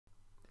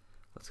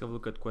Let's have a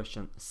look at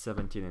question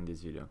 17 in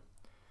this video.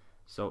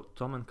 So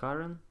Tom and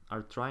Karen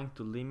are trying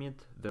to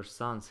limit their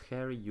son's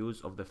Harry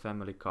use of the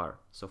family car.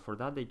 So for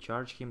that they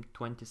charge him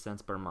 20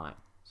 cents per mile.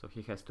 So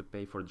he has to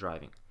pay for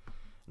driving.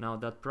 Now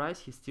that price,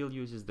 he still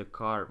uses the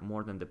car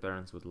more than the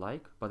parents would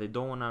like, but they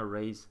don't want to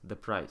raise the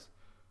price.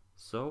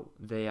 So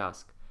they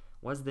ask,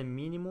 what's the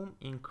minimum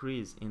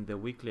increase in the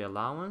weekly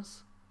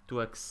allowance to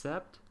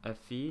accept a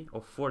fee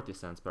of 40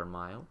 cents per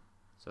mile?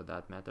 So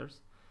that matters.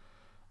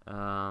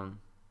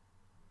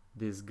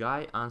 This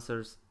guy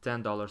answers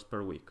 $10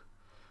 per week.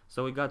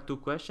 So we got two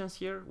questions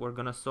here. We're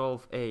gonna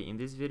solve A in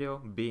this video,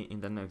 B in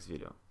the next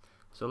video.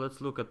 So let's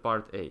look at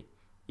part A.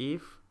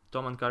 If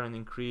Tom and Karen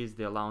increase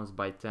the allowance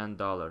by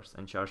 $10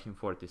 and charge him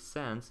 40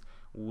 cents,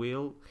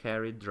 will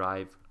Harry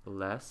drive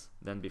less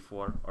than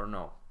before or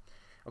no?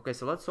 Okay,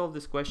 so let's solve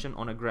this question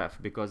on a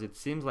graph, because it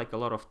seems like a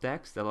lot of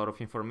text, a lot of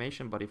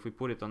information, but if we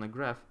put it on a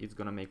graph, it's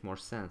gonna make more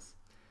sense.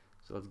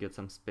 So let's get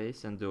some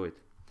space and do it.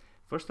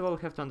 First of all,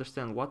 we have to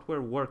understand what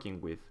we're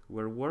working with.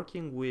 We're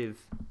working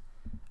with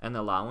an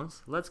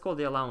allowance. Let's call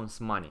the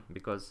allowance money,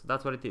 because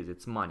that's what it is.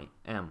 It's money,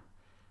 M.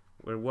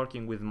 We're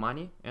working with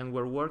money, and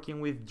we're working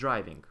with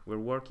driving. We're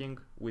working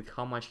with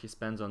how much he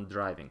spends on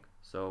driving.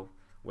 So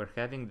we're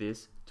having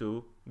these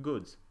two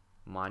goods,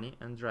 money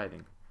and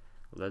driving.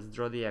 Let's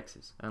draw the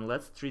axis, and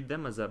let's treat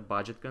them as a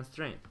budget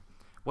constraint.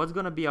 What's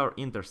going to be our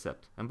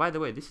intercept? And by the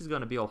way, this is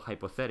going to be all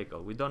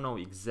hypothetical. We don't know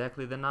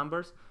exactly the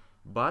numbers,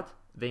 but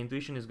the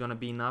intuition is going to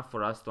be enough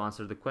for us to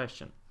answer the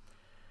question.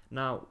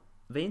 Now,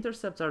 the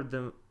intercepts are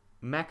the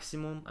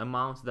maximum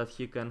amounts that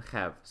he can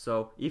have.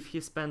 So if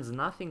he spends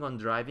nothing on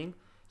driving,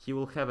 he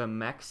will have a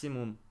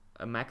maximum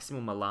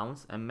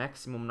allowance, a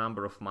maximum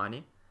number of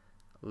money.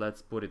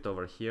 Let's put it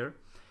over here.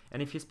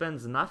 And if he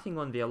spends nothing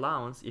on the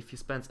allowance, if he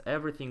spends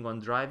everything on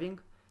driving,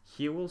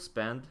 he will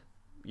spend,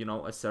 you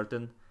know, a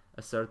certain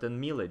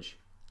millage.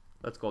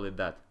 Let's call it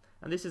that.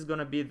 And this is going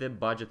to be the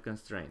budget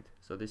constraint.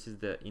 So this is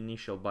the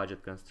initial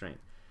budget constraint.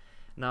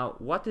 Now,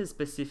 what is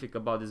specific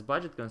about this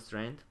budget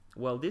constraint?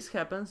 Well, this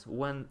happens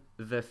when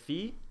the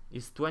fee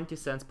is 20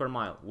 cents per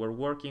mile. We're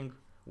working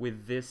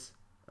with this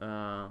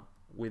budget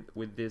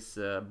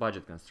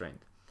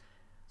constraint.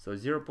 So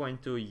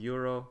 0.2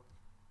 euro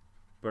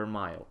per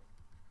mile.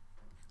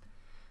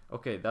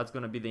 Okay, that's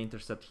going to be the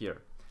intercept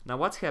here. Now,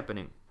 what's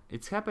happening?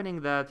 It's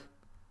happening that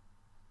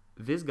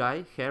this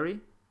guy,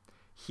 Harry,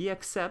 he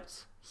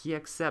accepts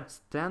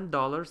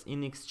 $10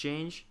 in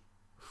exchange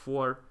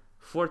for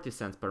 40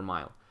 cents per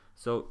mile.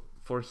 So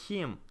for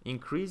him,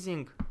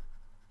 increasing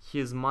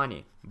his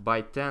money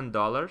by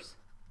 $10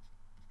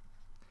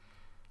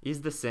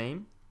 is the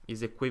same,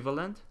 is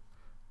equivalent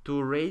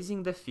to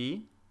raising the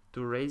fee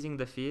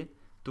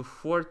to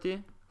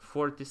 40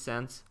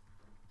 cents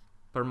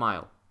per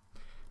mile.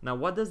 Now,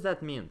 what does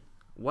that mean?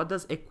 What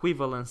does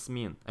equivalence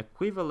mean?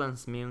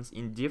 Equivalence means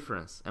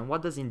indifference. And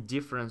what does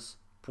indifference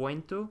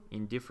point to?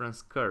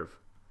 Indifference curve,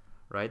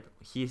 right?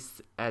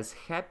 He's as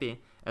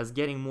happy as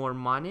getting more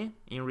money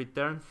in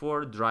return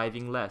for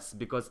driving less,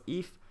 because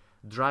if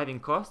driving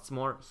costs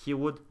more, he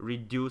would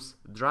reduce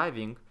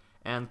driving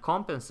and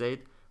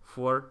compensate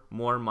for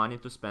more money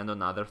to spend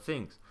on other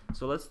things.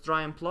 So let's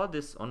try and plot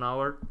this on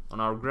our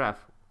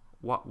graph.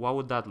 What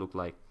would that look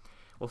like?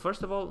 Well,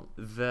 first of all,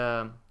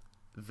 the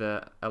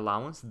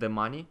allowance, the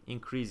money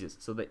increases,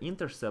 so the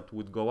intercept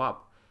would go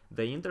up.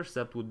 The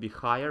intercept would be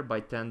higher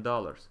by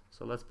 $10.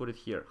 So let's put it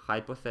here,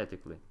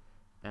 hypothetically,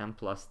 M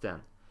plus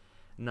 10.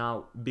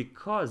 Now,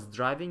 because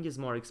driving is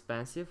more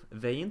expensive,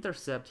 the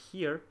intercept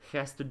here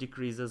has to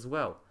decrease as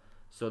well.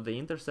 So the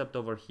intercept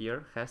over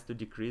here has to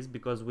decrease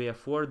because we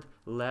afford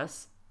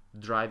less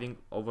driving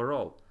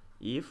overall,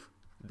 if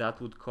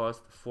that would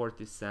cost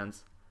 40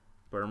 cents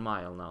per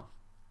mile now.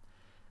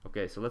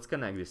 Okay, so let's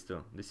connect these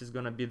two. This is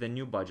going to be the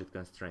new budget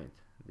constraint.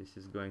 This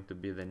is going to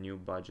be the new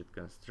budget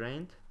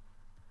constraint.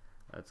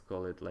 Let's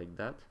call it like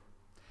that.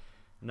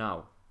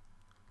 Now,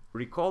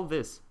 recall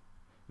this.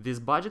 This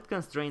budget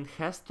constraint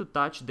has to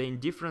touch the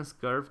indifference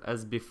curve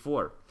as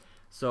before.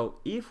 So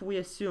if we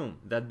assume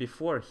that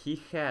before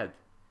he had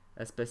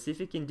a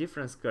specific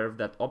indifference curve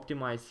that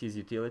optimized his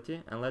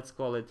utility, and let's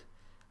call it,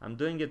 I'm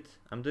doing it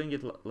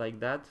like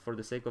that for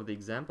the sake of the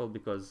example,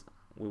 because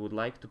we would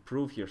like to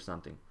prove here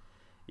something.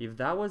 If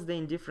that was the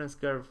indifference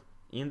curve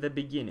in the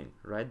beginning,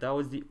 right? That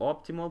was the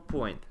optimal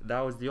point.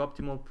 That was the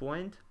optimal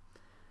point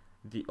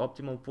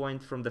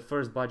from the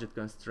first budget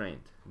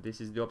constraint. This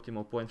is the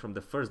optimal point from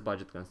the first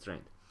budget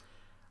constraint.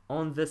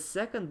 On the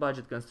second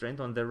budget constraint,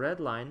 on the red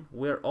line,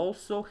 we're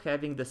also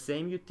having the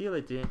same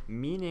utility,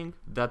 meaning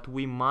that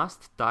we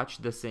must touch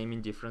the same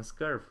indifference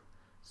curve.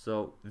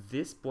 So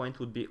this point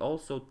would be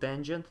also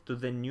tangent to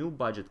the new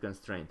budget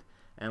constraint,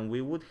 and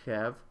we would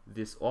have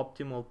this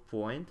optimal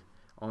point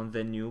on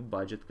the new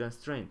budget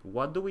constraint.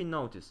 What do we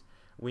notice?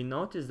 We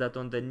notice that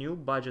on the new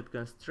budget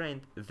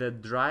constraint, the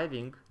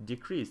driving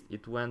decreased.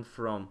 It went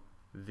from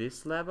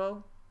this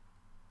level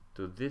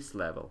to this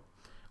level,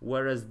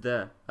 whereas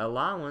the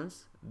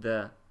allowance,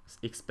 the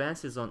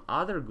expenses on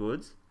other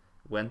goods,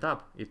 went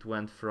up. It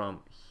went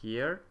from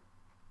here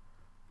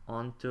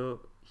onto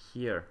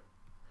here.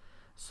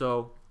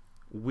 So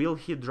will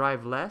he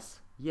drive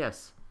less?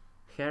 Yes,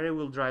 Harry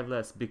will drive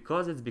less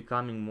because it's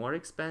becoming more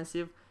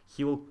expensive.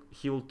 He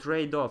will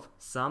trade off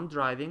some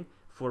driving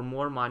for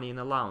more money in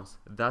allowance.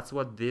 That's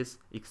what this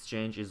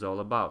exchange is all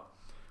about.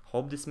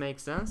 Hope this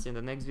makes sense. In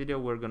the next video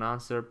we're gonna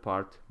answer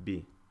part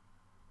B.